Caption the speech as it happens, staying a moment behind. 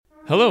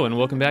Hello and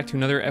welcome back to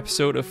another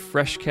episode of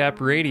Fresh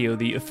Cap Radio,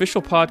 the official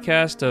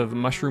podcast of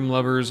mushroom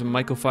lovers,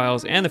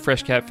 mycophiles, and the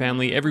Fresh Cap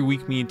family. Every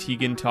week me and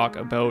Tegan talk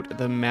about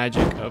the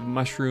magic of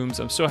mushrooms.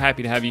 I'm so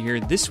happy to have you here.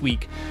 This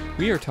week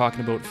we are talking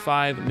about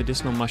 5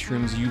 medicinal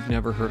mushrooms you've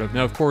never heard of.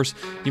 Now, of course,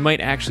 you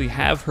might actually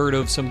have heard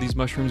of some of these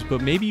mushrooms,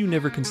 but maybe you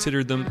never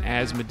considered them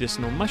as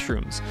medicinal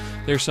mushrooms.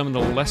 They're some of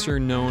the lesser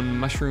known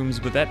mushrooms,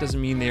 but that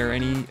doesn't mean they are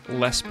any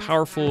less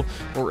powerful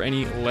or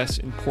any less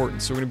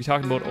important. So we're going to be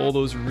talking about all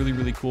those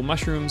really cool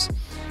mushrooms.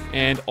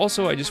 And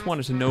also, I just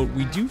wanted to note,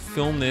 we do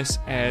film this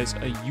as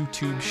a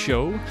YouTube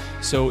show,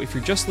 so if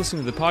you're just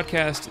listening to the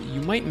podcast, you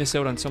might miss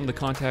out on some of the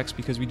context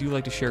because we do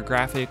like to share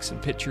graphics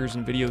and pictures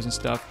and videos and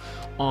stuff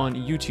on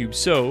YouTube.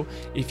 So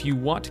if you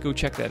want to go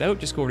check that out,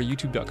 just go to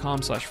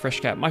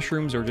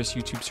youtube.com/freshcapmushrooms or just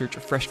YouTube search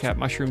Fresh Cap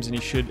Mushrooms and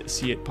you should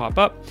see it pop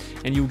up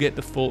and you'll get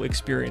the full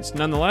experience.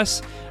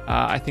 Nonetheless,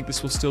 I think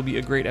this will still be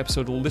a great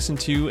episode to listen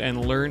to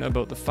and learn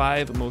about the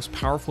 5 most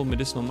powerful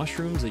medicinal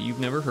mushrooms that you've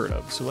never heard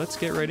of. So let's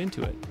get right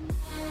into it.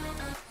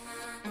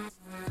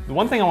 The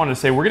one thing I wanted to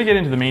say, we're going to get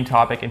into the main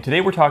topic, and today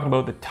we're talking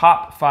about the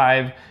top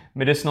 5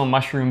 medicinal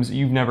mushrooms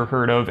you've never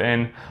heard of.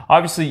 And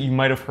obviously you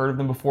might have heard of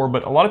them before,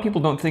 but a lot of people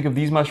don't think of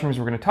these mushrooms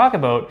we're going to talk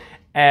about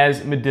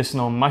as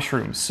medicinal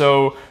mushrooms.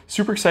 So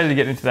super excited to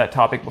get into that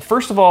topic. But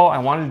first of all, I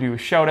wanted to do a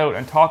shout out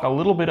and talk a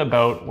little bit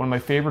about one of my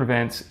favorite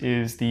events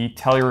is the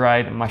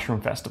Telluride Mushroom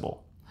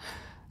Festival.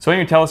 So, can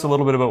you tell us a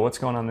little bit about what's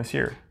going on this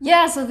year?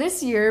 Yeah, so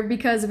this year,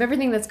 because of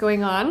everything that's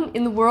going on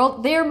in the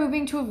world, they are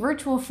moving to a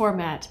virtual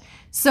format.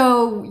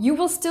 So you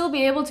will still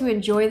be able to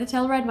enjoy the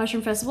Telluride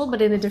Mushroom Festival,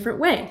 but in a different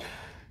way.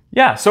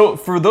 Yeah, so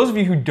for those of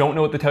you who don't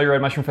know what the Telluride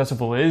Mushroom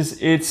Festival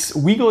is,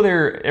 we go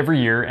there every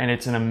year, and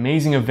it's an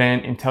amazing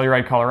event in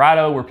Telluride,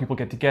 Colorado, where people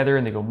get together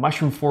and they go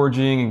mushroom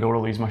foraging and go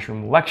to these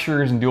mushroom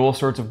lectures and do all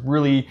sorts of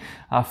really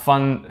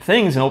fun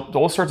things, and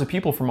all sorts of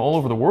people from all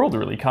over the world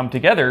really come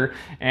together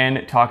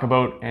and talk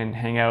about and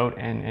hang out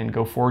and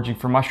go foraging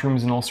for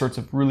mushrooms and all sorts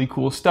of really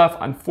cool stuff.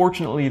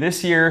 Unfortunately,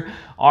 this year,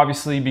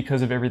 obviously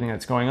because of everything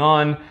that's going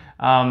on,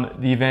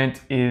 the event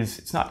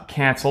it's not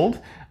canceled.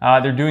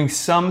 They're doing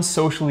some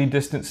socially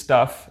distant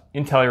stuff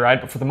in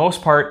Telluride, but for the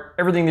most part,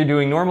 everything they're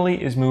doing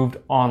normally is moved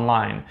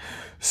online.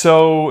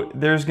 So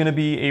there's going to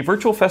be a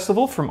virtual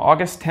festival from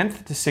August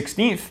 10th to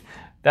 16th.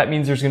 That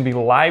means there's going to be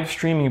live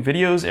streaming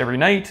videos every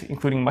night,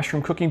 including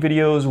mushroom cooking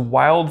videos,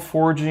 wild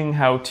foraging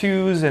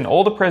how-tos, and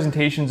all the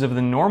presentations of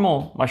the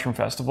normal mushroom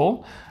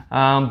festival,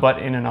 but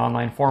in an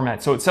online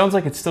format. So it sounds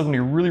like it's still going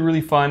to be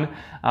really fun.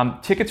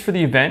 Tickets for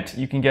the event,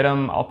 you can get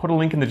them. I'll put a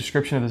link in the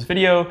description of this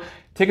video.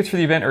 Tickets for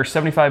the event are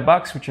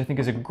 $75, which I think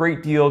is a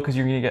great deal because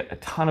you're going to get a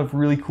ton of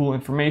really cool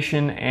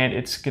information, and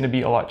it's going to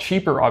be a lot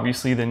cheaper,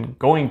 obviously, than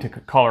going to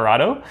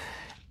Colorado.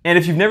 And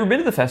if you've never been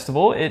to the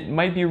festival, it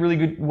might be a really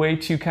good way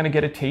to kind of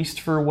get a taste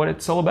for what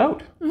it's all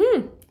about.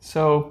 Mm-hmm.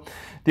 So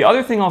the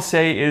other thing I'll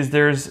say is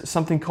there's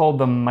something called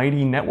the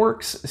Mighty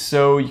Networks.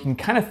 So you can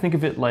kind of think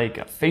of it like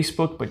a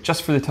Facebook, but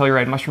just for the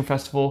Telluride Mushroom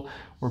Festival,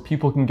 where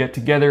people can get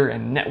together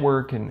and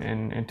network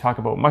and talk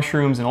about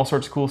mushrooms and all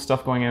sorts of cool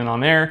stuff going on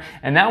there.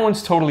 And that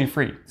one's totally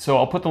free. So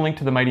I'll put the link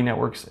to the Mighty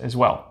Networks as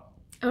well.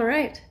 All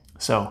right.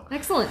 So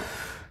excellent.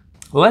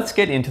 Let's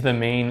get into the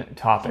main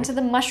topic. Into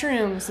the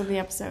mushrooms of the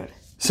episode.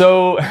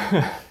 So,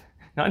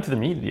 not into the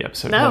meat of the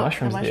episode, the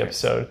mushrooms of the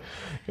episode.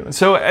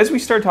 So, as we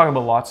started talking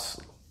about lots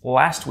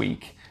last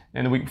week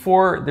and the week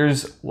before,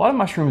 there's a lot of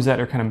mushrooms that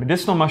are kind of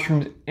medicinal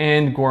mushrooms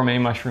and gourmet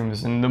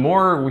mushrooms. And the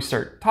more we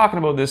start talking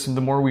about this, the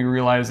more we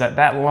realize that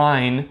that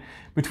line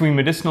between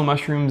medicinal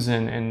mushrooms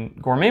and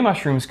gourmet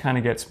mushrooms kind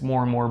of gets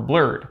more and more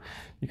blurred,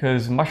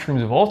 because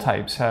mushrooms of all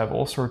types have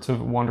all sorts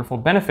of wonderful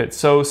benefits.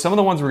 So some of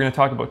the ones we're going to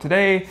talk about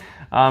today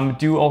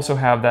do also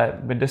have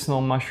that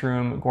medicinal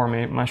mushroom,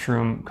 gourmet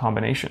mushroom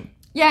combination.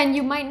 Yeah, and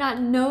you might not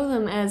know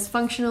them as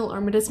functional or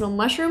medicinal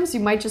mushrooms.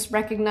 You might just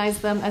recognize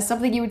them as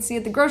something you would see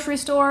at the grocery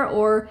store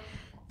or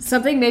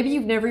something maybe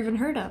you've never even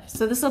heard of.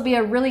 So this will be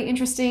a really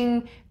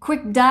interesting,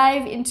 quick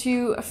dive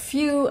into a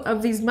few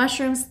of these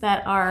mushrooms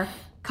that are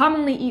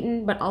commonly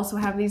eaten, but also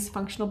have these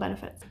functional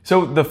benefits.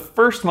 So the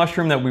first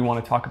mushroom that we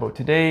want to talk about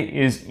today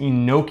is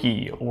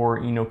enoki, or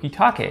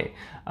Enokitake.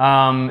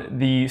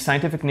 The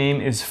scientific name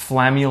is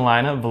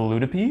Flammulina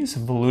velutipes,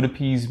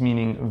 velutipes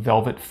meaning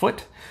velvet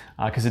foot,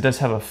 because it does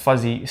have a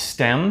fuzzy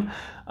stem.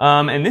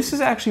 And this is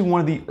actually one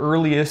of the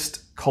earliest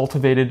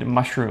cultivated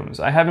mushrooms.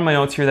 I have in my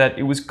notes here that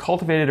it was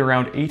cultivated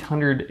around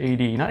 800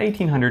 AD, not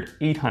 1800,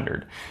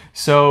 800.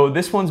 So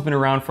this one's been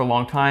around for a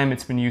long time.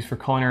 It's been used for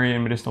culinary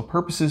and medicinal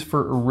purposes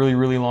for a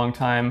really long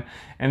time.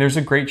 And there's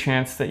a great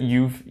chance that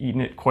you've eaten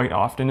it quite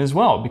often as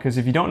well, because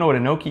if you don't know what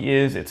enoki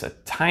is, it's a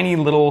tiny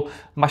little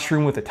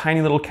mushroom with a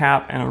tiny little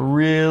cap and a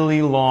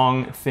really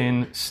long,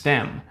 thin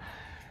stem.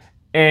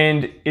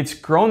 And it's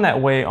grown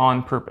that way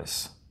on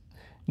purpose.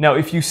 Now,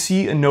 if you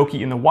see enoki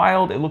in the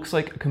wild, it looks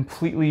like a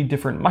completely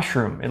different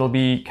mushroom. It'll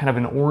be kind of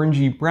an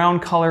orangey brown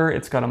color.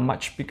 It's got a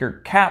much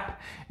bigger cap,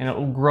 and it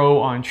will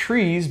grow on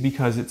trees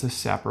because it's a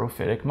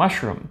saprophytic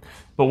mushroom.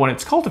 But when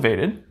it's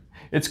cultivated,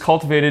 It's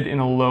cultivated in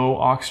a low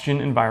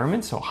oxygen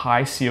environment, so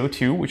high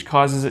CO2, which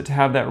causes it to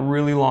have that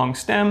really long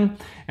stem.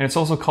 And it's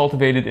also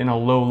cultivated in a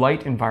low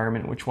light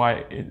environment, which is why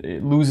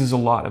it loses a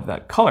lot of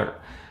that color.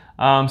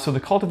 So the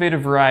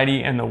cultivated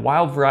variety and the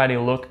wild variety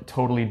look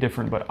totally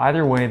different, but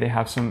either way, they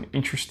have some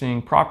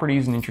interesting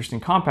properties and interesting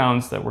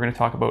compounds that we're going to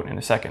talk about in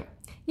a second.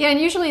 Yeah, and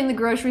usually in the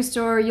grocery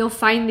store, you'll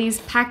find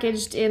these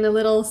packaged in a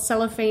little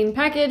cellophane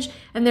package,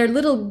 and they're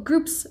little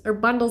groups or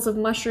bundles of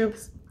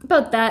mushrooms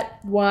about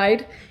that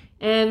wide.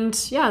 And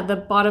yeah, the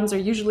bottoms are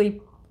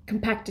usually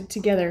compacted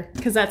together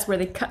because that's where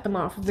they cut them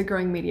off of the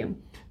growing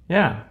medium.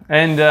 Yeah,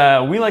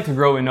 and we like to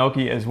grow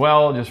enoki as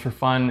well, just for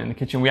fun in the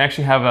kitchen. We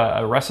actually have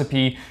a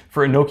recipe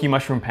for enoki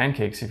mushroom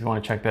pancakes if you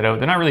want to check that out.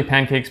 They're not really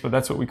pancakes, but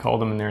that's what we call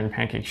them, and they're in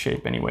pancake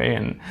shape anyway,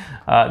 and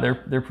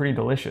they're pretty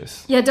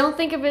delicious. Yeah, don't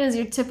think of it as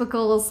your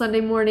typical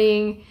Sunday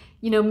morning,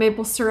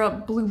 maple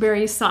syrup,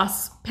 blueberry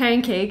sauce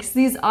pancakes.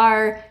 These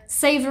are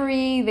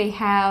savory. They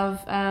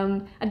have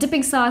a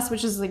dipping sauce,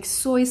 which is like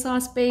soy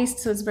sauce based,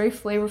 so it's very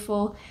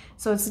flavorful.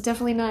 So it's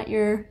definitely not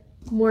your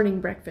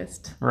morning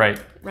breakfast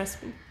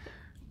recipe.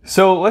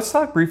 So let's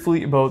talk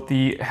briefly about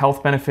the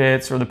health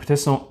benefits or the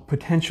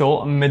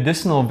potential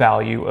medicinal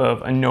value of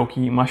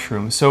enoki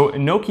mushrooms. So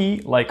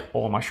enoki, like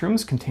all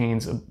mushrooms,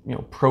 contains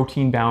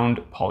protein-bound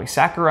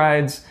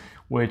polysaccharides,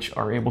 which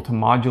are able to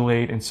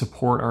modulate and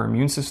support our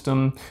immune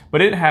system, but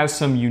it has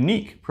some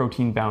unique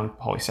protein-bound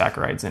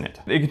polysaccharides in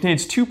it. It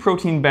contains two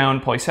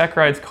protein-bound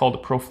polysaccharides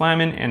called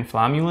proflamin and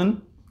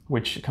flamulin,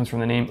 which comes from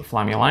the name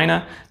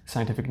Flammulina,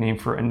 scientific name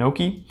for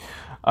enoki.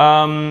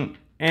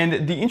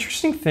 And the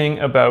interesting thing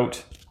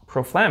about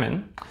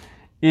proflamin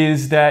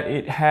is that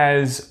it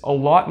has a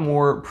lot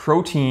more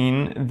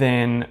protein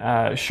than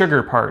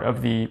sugar part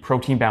of the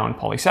protein-bound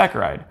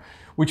polysaccharide,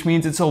 which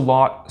means it's a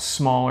lot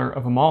smaller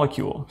of a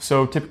molecule.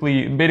 So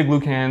typically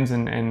beta-glucans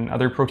and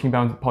other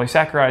protein-bound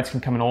polysaccharides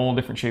can come in all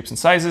different shapes and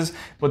sizes,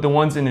 but the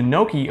ones in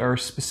enoki are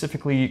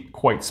specifically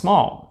quite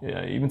small,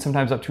 even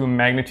sometimes up to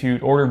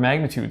order of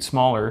magnitude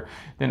smaller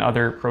than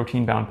other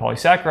protein-bound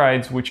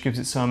polysaccharides, which gives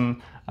it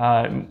some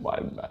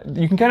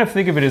you can kind of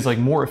think of it as like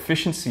more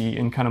efficiency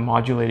in kind of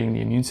modulating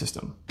the immune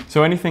system.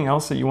 So anything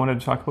else that you wanted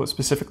to talk about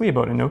specifically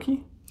about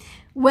enoki?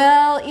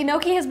 Well,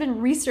 enoki has been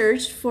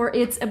researched for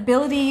its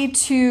ability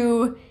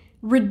to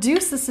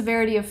reduce the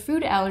severity of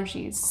food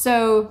allergies.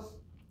 So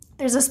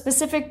there's a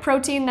specific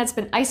protein that's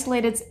been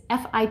isolated, it's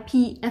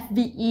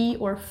FIP-FVE,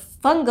 or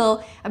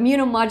fungal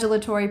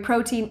immunomodulatory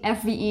protein,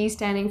 FVE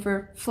standing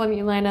for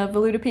Flammulina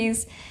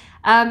veluteipes,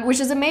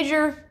 which is a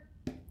major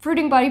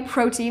fruiting body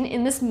protein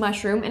in this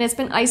mushroom, and it's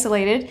been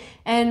isolated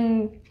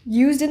and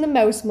used in the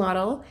mouse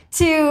model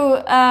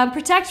to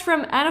protect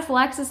from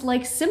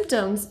anaphylaxis-like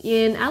symptoms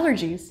in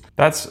allergies.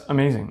 That's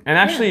amazing. And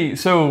actually,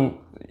 so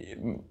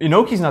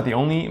enoki is not the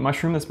only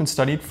mushroom that's been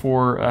studied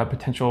for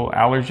potential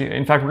allergy.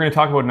 In fact, we're going to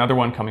talk about another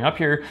one coming up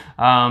here,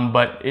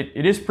 but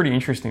it is pretty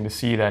interesting to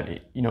see that,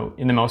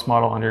 in the mouse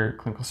model under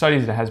clinical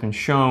studies, it has been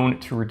shown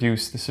to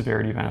reduce the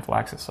severity of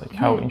anaphylaxis. Like,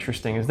 how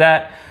interesting is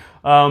that?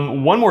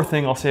 One more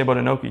thing I'll say about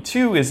enoki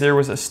too is there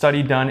was a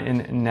study done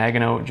in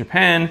Nagano,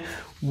 Japan,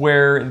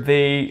 where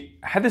they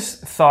had this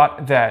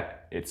thought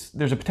that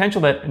there's a potential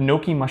that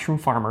enoki mushroom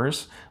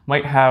farmers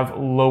might have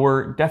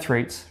lower death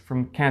rates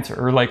from cancer,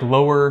 or like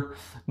lower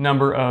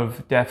number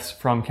of deaths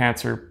from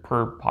cancer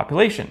per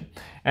population.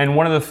 And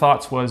one of the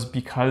thoughts was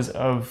because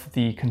of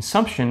the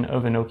consumption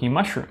of enoki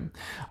mushroom.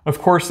 Of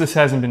course, this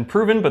hasn't been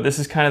proven, but this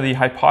is kind of the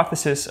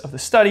hypothesis of the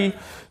study.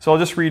 So I'll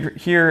just read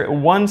here.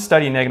 One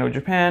study in Nagano,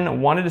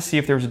 Japan wanted to see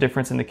if there was a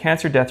difference in the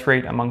cancer death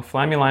rate among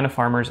Flammulina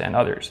farmers and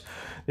others.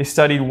 They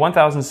studied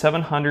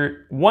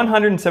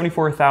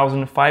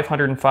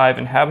 174,505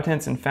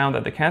 inhabitants and found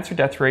that the cancer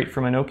death rate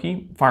from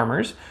enoki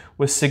farmers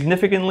was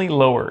significantly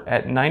lower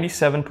at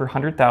 97 per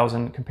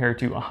 100,000 compared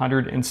to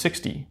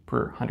 160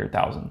 per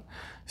 100,000.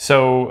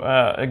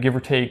 So give or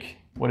take,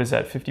 what is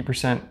that,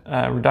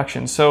 50%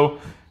 reduction. So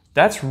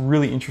that's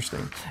really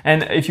interesting.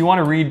 And if you want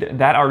to read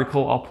that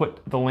article, I'll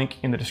put the link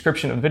in the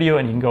description of the video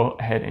and you can go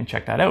ahead and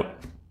check that out.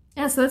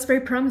 Yeah, so that's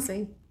very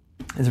promising.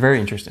 It's very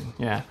interesting,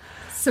 yeah.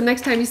 So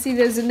next time you see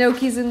those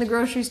enokis in the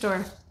grocery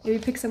store, maybe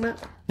pick some up.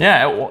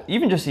 Yeah, well,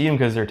 even just eat them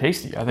because they're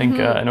tasty. I think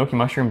enoki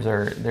mushrooms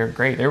they're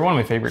great. They're one of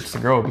my favorites to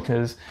grow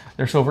because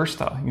they're so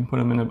versatile. You can put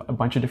them in a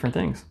bunch of different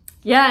things.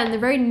 Yeah, and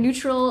they're very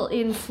neutral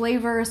in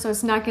flavor, so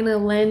it's not going to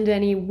lend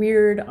any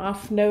weird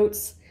off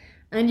notes.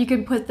 And you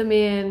can put them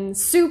in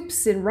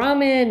soups, in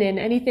ramen, in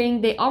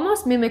anything. They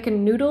almost mimic a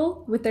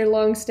noodle with their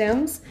long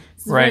stems.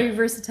 It's a very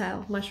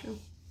versatile mushroom.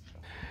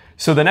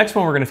 So the next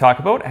one we're going to talk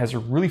about has a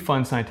really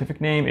fun scientific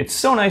name. It's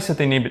so nice that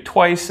they named it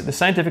twice. The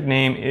scientific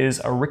name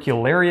is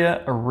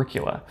Auricularia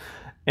auricula.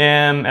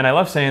 And I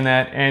love saying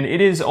that. And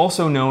it is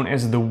also known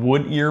as the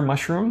wood ear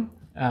mushroom,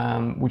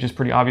 which is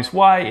pretty obvious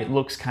why. It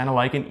looks kind of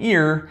like an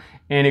ear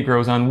and it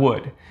grows on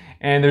wood.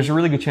 And there's a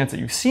really good chance that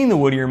you've seen the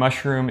wood ear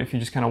mushroom if you're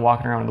just kind of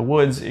walking around in the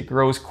woods. It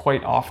grows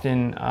quite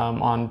often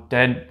on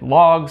dead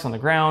logs on the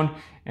ground,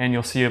 and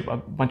you'll see a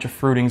bunch of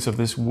fruitings of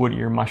this wood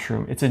ear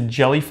mushroom. It's a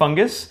jelly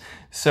fungus,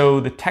 so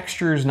the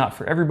texture is not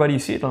for everybody. You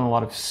see it on a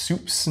lot of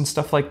soups and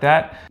stuff like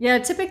that. Yeah,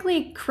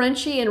 typically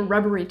crunchy and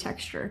rubbery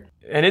texture.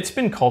 And it's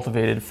been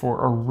cultivated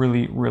for a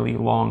really, really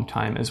long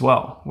time as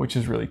well, which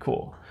is really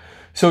cool.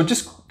 So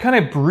just kind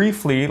of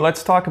briefly,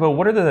 let's talk about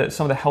what are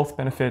some of the health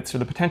benefits or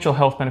the potential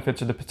health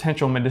benefits or the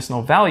potential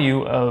medicinal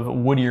value of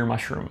wood ear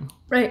mushroom.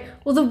 Right.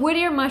 Well, the wood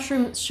ear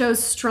mushroom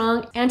shows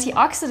strong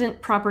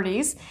antioxidant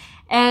properties,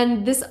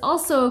 and this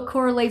also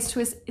correlates to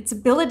its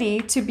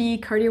ability to be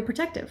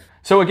cardioprotective.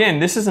 So again,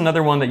 this is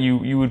another one that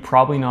you would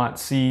probably not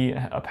see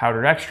a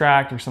powdered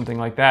extract or something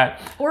like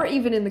that. Or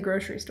even in the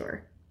grocery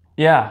store.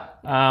 Yeah,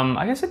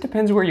 I guess it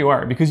depends where you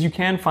are, because you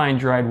can find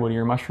dried wood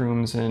ear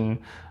mushrooms, and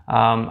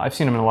I've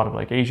seen them in a lot of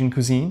like Asian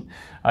cuisine.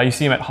 You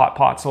see them at hot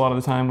pots a lot of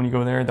the time when you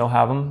go there, they'll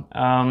have them.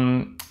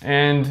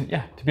 And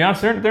yeah, to be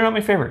honest, they're not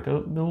my favorite. They're a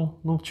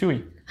little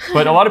chewy,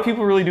 but a lot of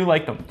people really do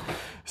like them.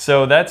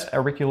 So that's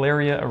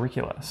Auricularia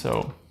auricula.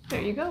 So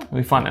there you go.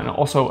 Really fun. And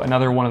also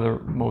another one of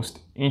the most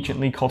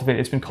anciently cultivated.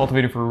 It's been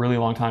cultivated for a really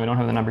long time. I don't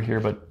have the number here,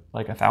 but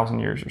like 1,000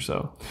 years or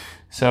so.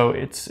 So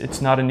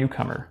it's not a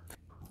newcomer.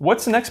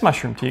 What's the next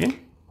mushroom, Tegan?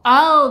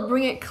 I'll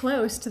bring it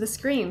close to the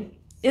screen.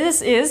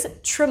 This is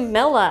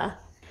Tremella.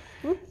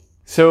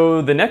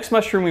 So the next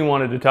mushroom we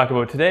wanted to talk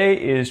about today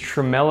is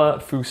Tremella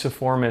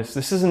fusiformis.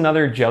 This is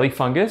another jelly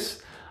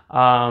fungus.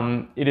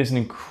 It is an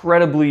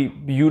incredibly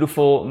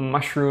beautiful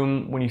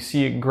mushroom. When you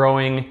see it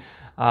growing,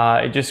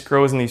 it just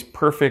grows in these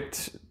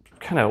perfect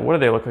kind of, what do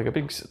they look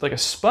like? Like a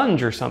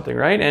sponge or something,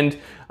 right? And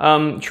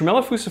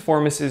Tremella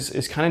fusiformis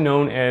is kind of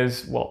known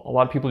as, well, a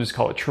lot of people just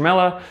call it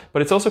Tremella,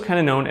 but it's also kind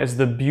of known as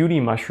the beauty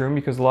mushroom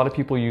because a lot of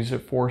people use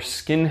it for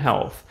skin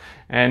health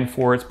and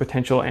for its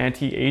potential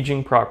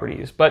anti-aging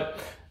properties. But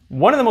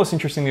one of the most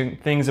interesting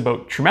things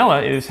about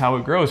Tremella is how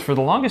it grows. For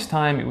the longest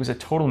time, it was a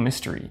total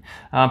mystery.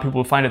 People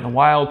would find it in the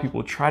wild, people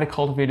would try to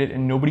cultivate it,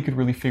 and nobody could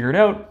really figure it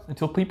out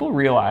until people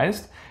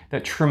realized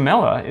that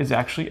Tremella is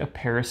actually a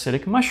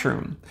parasitic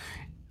mushroom.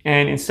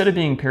 And instead of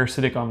being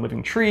parasitic on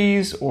living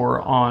trees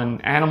or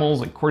on animals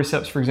like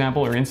cordyceps, for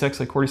example, or insects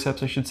like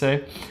cordyceps, I should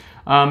say,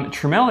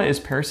 Tremella is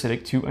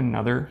parasitic to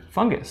another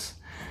fungus.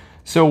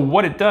 So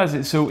what it does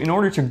is, so in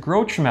order to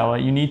grow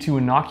Tremella, you need to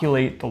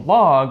inoculate the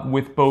log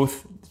with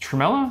both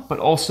Tremella, but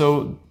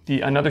also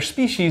another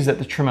species that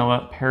the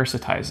Tremella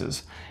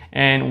parasitizes.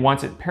 And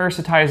once it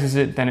parasitizes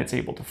it, then it's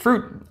able to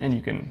fruit, and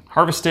you can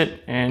harvest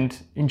it and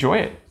enjoy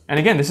it. And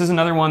again, this is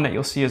another one that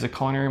you'll see as a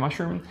culinary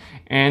mushroom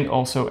and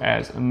also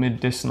as a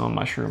medicinal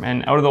mushroom.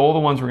 And out of all the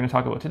ones we're going to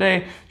talk about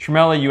today,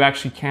 Tremella, you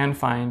actually can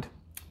find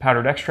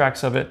powdered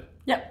extracts of it.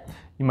 Yep.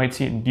 You might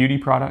see it in beauty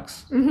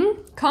products.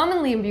 Mm-hmm.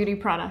 Commonly in beauty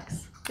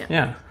products. Yep.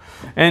 Yeah.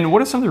 And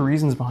what are some of the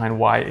reasons behind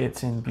why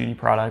it's in beauty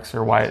products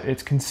or why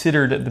it's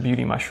considered the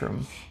beauty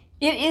mushroom?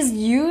 It is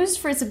used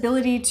for its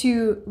ability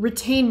to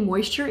retain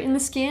moisture in the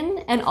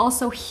skin and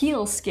also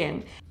heal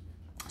skin.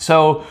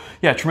 So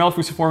yeah, Tremella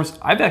fusiformis,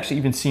 I've actually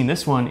even seen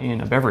this one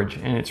in a beverage,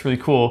 and it's really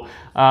cool.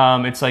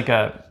 It's like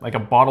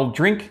a bottled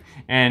drink,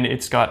 and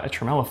it's got a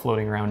Tremella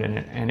floating around in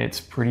it, and it's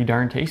pretty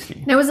darn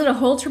tasty. Now, is it a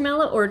whole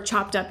Tremella or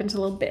chopped up into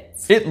little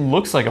bits? It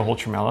looks like a whole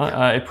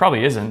Tremella. It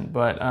probably isn't,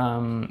 but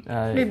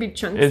maybe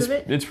chunks of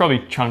it? It's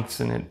probably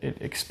chunks, and it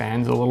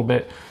expands a little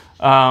bit.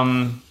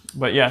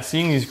 But yeah,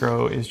 seeing these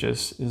grow is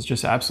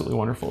just absolutely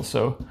wonderful.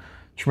 So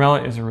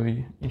Tremella is a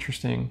really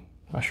interesting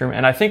mushroom,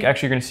 and I think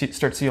actually you're going to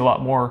start to see a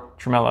lot more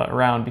Tremella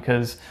around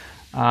because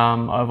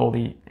of all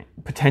the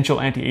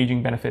potential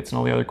anti-aging benefits and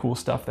all the other cool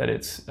stuff that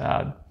it's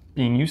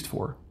being used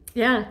for.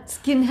 Yeah,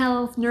 skin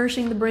health,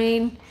 nourishing the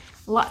brain,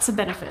 lots of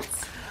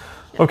benefits.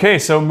 Okay,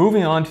 so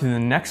moving on to the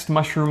next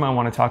mushroom I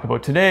want to talk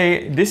about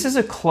today. This is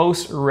a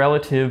close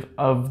relative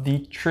of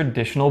the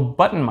traditional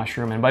button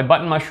mushroom. And by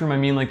button mushroom, I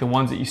mean like the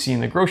ones that you see in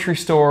the grocery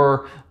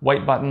store.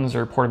 White buttons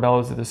or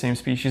portobellos are the same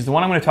species. The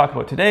one I'm going to talk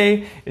about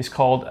today is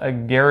called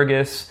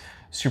Agaricus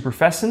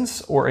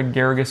superfescens or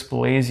Agaricus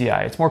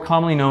blazei. It's more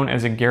commonly known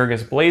as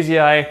Agaricus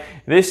blazei.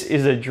 This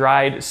is a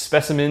dried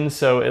specimen,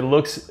 so it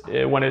looks,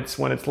 when it's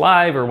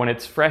live or when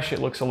it's fresh, it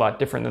looks a lot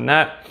different than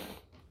that.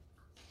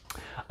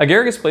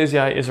 Agaricus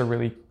blazei is a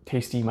really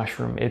tasty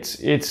mushroom.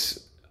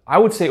 It's I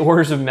would say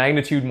orders of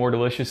magnitude more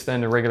delicious than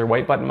the regular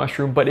white button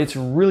mushroom, but it's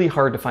really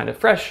hard to find it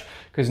fresh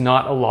because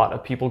not a lot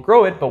of people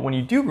grow it. But when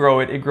you do grow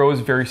it, it grows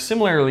very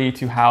similarly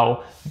to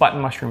how button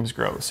mushrooms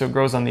grow. So it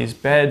grows on these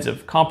beds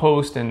of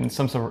compost and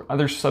some sort of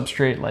other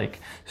substrate like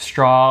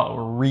straw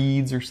or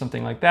reeds or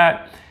something like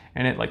that.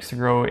 And it likes to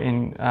grow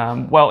in,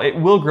 it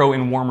will grow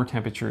in warmer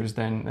temperatures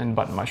than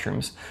button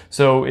mushrooms.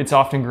 So it's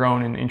often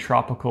grown in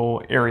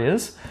tropical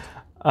areas.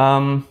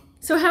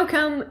 So how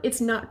come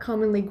it's not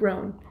commonly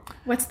grown?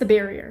 What's the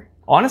barrier?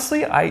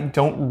 Honestly, I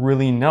don't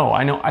really know.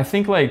 I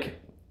think like,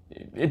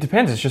 it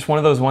depends. It's just one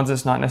of those ones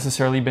that's not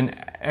necessarily been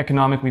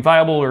economically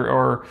viable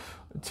or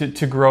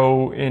to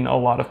grow in a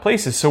lot of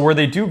places. So where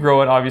they do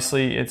grow it,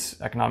 obviously it's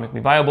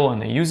economically viable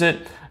and they use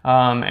it.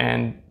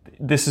 And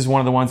this is one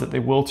of the ones that they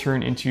will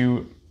turn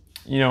into,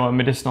 a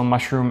medicinal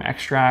mushroom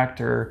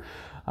extract,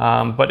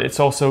 but it's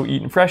also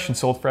eaten fresh and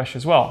sold fresh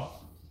as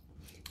well.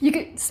 You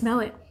can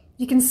smell it.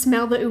 You can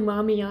smell the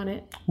umami on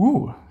it.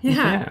 Ooh,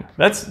 yeah.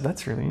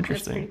 That's really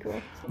interesting. That's pretty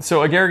cool.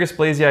 So Agaricus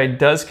blazei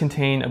does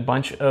contain a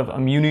bunch of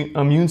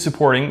immune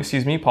supporting,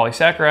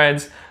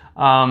 polysaccharides.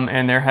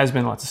 And there has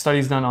been lots of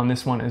studies done on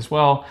this one as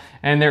well.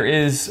 And there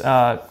is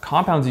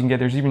compounds you can get.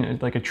 There's even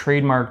like a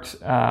trademarked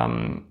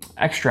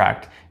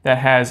extract that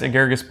has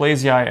Agaricus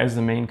blazei as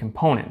the main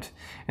component.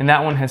 And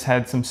that one has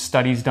had some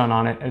studies done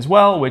on it as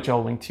well, which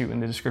I'll link to in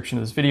the description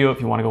of this video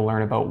if you want to go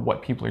learn about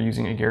what people are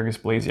using Agaricus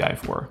blazei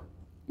for.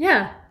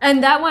 Yeah,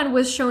 and that one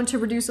was shown to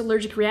reduce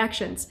allergic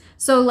reactions.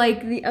 So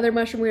like the other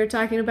mushroom we were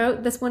talking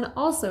about, this one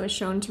also is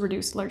shown to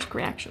reduce allergic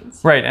reactions.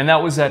 Right, and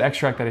that was that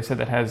extract that I said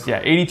that has,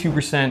 82%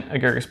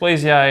 Agaricus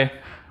blazei,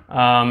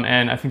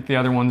 and I think the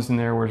other ones in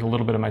there was a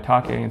little bit of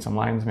maitake and some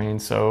lion's mane.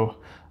 So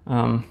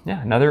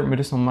another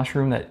medicinal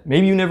mushroom that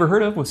maybe you never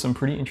heard of with some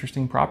pretty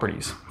interesting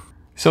properties.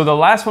 So the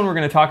last one we're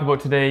going to talk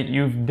about today,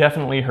 you've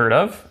definitely heard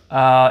of.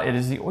 It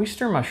is the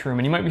oyster mushroom,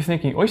 and you might be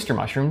thinking, oyster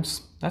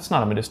mushrooms, that's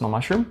not a medicinal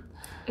mushroom.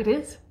 It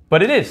is.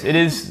 But it is. It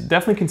is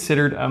definitely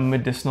considered a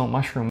medicinal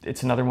mushroom.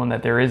 It's another one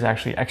that there is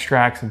actually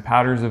extracts and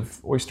powders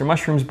of oyster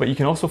mushrooms, but you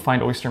can also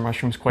find oyster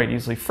mushrooms quite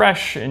easily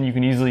fresh, and you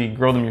can easily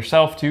grow them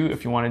yourself too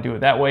if you want to do it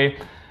that way.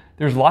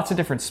 There's lots of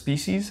different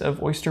species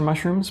of oyster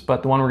mushrooms,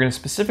 but the one we're going to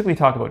specifically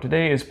talk about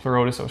today is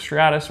Pleurotus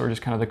ostreatus, or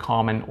just kind of the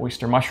common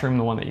oyster mushroom,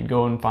 the one that you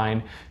go and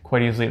find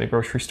quite easily at the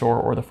grocery store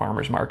or the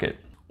farmer's market.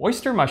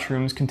 Oyster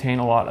mushrooms contain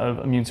a lot of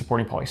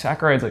immune-supporting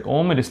polysaccharides like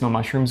all medicinal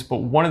mushrooms, but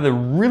one of the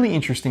really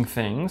interesting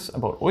things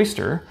about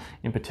oyster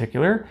in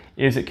particular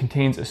is it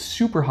contains a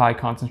super high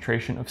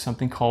concentration of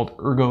something called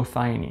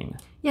ergothioneine.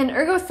 Yeah, and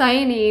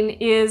ergothioneine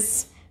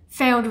is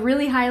found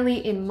really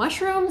highly in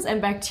mushrooms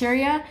and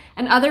bacteria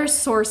and other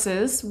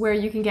sources where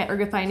you can get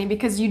ergothioneine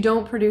because you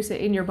don't produce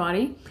it in your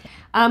body,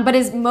 but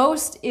is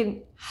most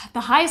in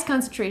the highest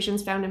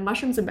concentrations found in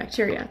mushrooms and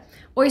bacteria,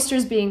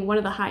 oysters being one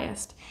of the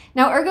highest.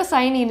 Now,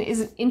 ergothioneine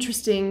is an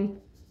interesting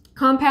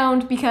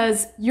compound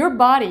because your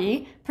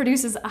body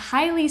produces a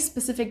highly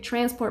specific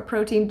transport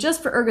protein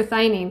just for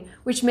ergothioneine,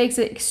 which makes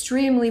it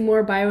extremely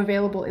more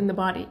bioavailable in the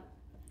body.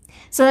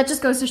 So that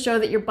just goes to show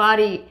that your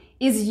body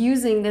is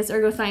using this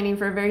ergothioneine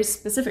for a very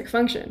specific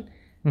function.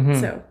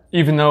 Mm-hmm. So,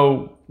 even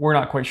though we're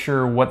not quite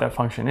sure what that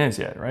function is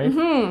yet, right?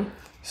 Mm-hmm.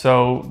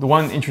 So the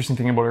one interesting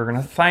thing about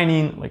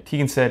ergothioneine, like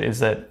Tegan said, is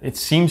that it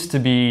seems to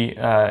be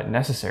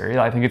necessary.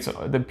 I think it's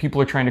that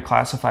people are trying to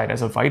classify it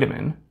as a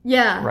vitamin.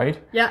 Yeah.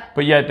 Right? Yeah.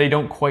 But yet they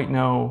don't quite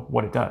know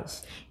what it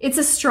does. It's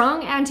a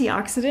strong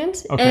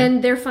antioxidant, okay.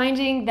 And they're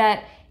finding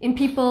that in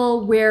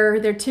people where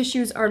their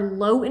tissues are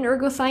low in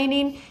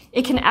ergothioneine,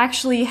 it can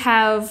actually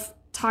have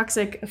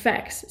toxic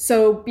effects.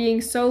 So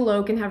being so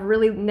low can have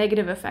really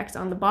negative effects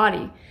on the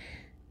body.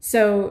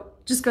 So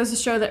just goes to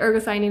show that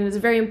ergothioneine is a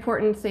very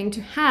important thing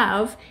to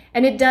have,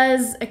 and it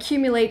does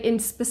accumulate in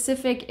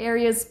specific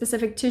areas,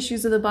 specific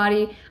tissues of the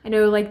body. I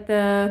know like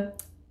the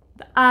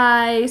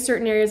eye,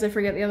 certain areas, I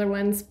forget the other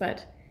ones,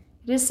 but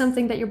it is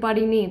something that your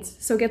body needs.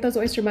 So get those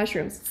oyster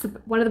mushrooms. It's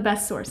one of the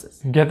best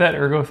sources. Get that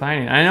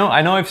ergothioneine.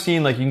 I know I've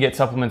seen like you can get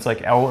supplements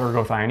like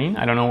L-ergothioneine.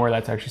 I don't know where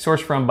that's actually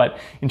sourced from, but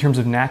in terms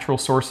of natural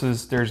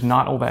sources, there's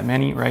not all that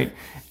many, right?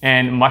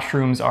 And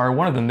mushrooms are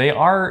one of them.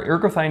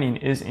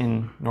 Ergothioneine is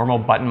in normal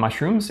button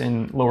mushrooms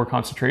in lower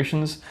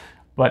concentrations,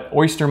 but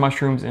oyster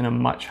mushrooms in a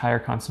much higher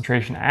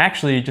concentration.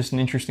 Actually, just an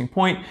interesting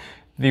point,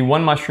 the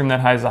one mushroom that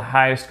has the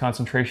highest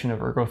concentration of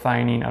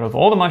ergothioneine out of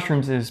all the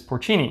mushrooms is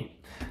porcini.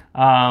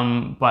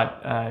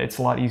 But it's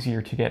a lot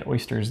easier to get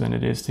oysters than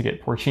it is to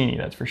get porcini,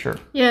 that's for sure.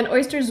 Yeah, and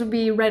oysters would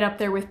be right up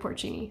there with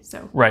porcini.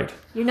 So right.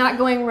 You're not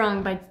going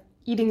wrong by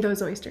eating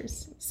those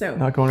oysters. So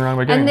not going wrong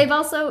by getting. And they've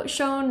also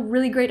shown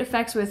really great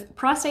effects with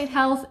prostate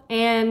health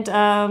and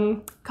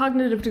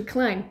cognitive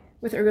decline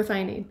with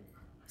ergothioneine.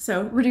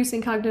 So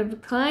reducing cognitive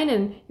decline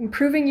and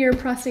improving your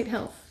prostate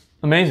health.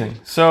 Amazing.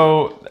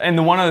 So, and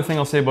the one other thing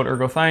I'll say about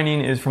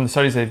ergothioneine is from the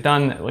studies they've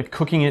done, like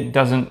cooking it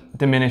doesn't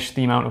diminish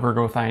the amount of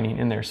ergothioneine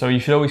in there. So you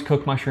should always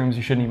cook mushrooms.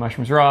 You shouldn't eat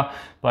mushrooms raw,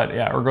 but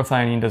yeah,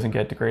 ergothioneine doesn't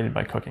get degraded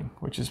by cooking,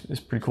 which is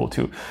pretty cool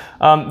too.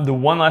 The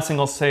one last thing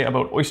I'll say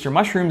about oyster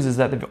mushrooms is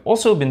that they've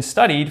also been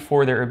studied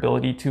for their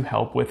ability to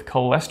help with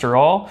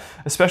cholesterol,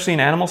 especially in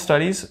animal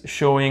studies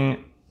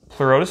showing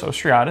Pleurotus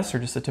ostreatus, or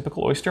just a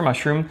typical oyster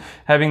mushroom,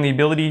 having the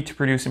ability to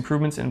produce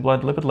improvements in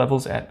blood lipid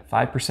levels at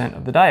 5%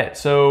 of the diet.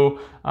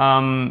 So,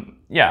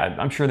 yeah,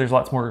 I'm sure there's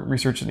lots more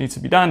research that needs to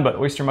be done, but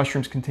oyster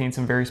mushrooms contain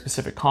some very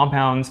specific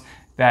compounds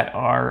that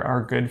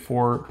are good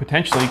for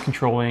potentially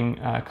controlling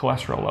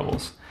cholesterol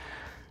levels.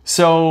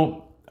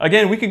 So,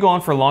 again, we could go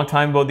on for a long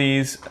time about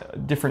these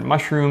different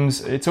mushrooms.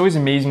 It's always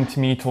amazing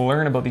to me to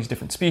learn about these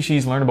different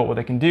species, learn about what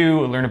they can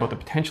do, learn about the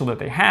potential that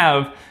they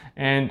have,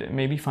 and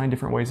maybe find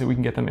different ways that we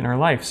can get them in our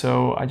life.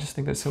 So I just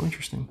think that's so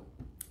interesting.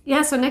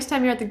 Yeah, so next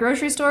time you're at the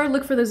grocery store,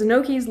 look for those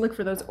enokis, look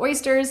for those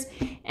oysters,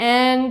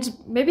 and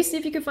maybe see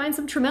if you can find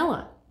some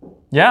tremella.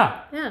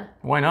 Yeah. Yeah.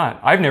 Why not?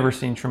 I've never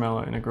seen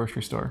tremella in a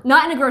grocery store.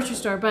 Not in a grocery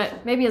store,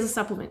 but maybe as a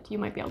supplement, you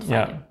might be able to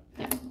find it.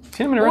 Yeah.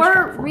 Seen them in a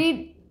restaurant Or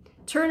before.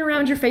 turn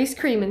around your face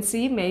cream and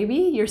see, maybe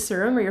your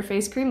serum or your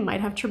face cream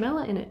might have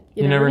tremella in it.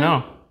 You never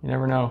know. You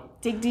never know.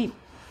 Dig deep.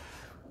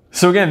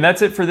 So again,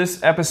 that's it for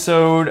this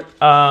episode.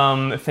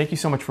 Thank you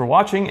so much for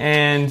watching.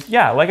 And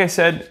yeah, like I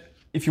said,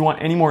 if you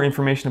want any more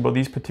information about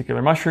these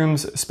particular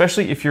mushrooms,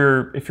 especially if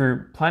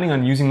you're planning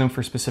on using them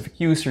for specific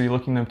use or you're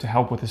looking them to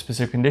help with a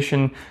specific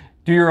condition,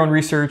 do your own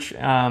research.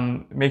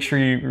 Make sure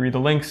you read the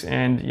links.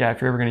 And yeah,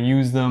 if you're ever going to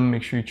use them,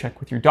 make sure you check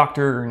with your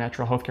doctor or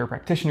natural healthcare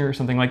practitioner or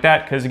something like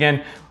that. Because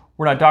again,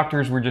 we're not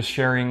doctors, we're just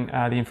sharing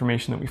the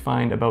information that we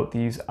find about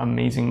these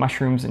amazing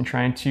mushrooms and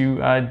trying to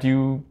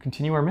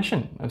continue our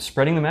mission of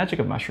spreading the magic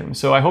of mushrooms.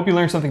 So I hope you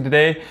learned something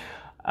today.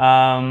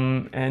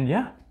 And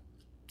yeah,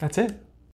 that's it.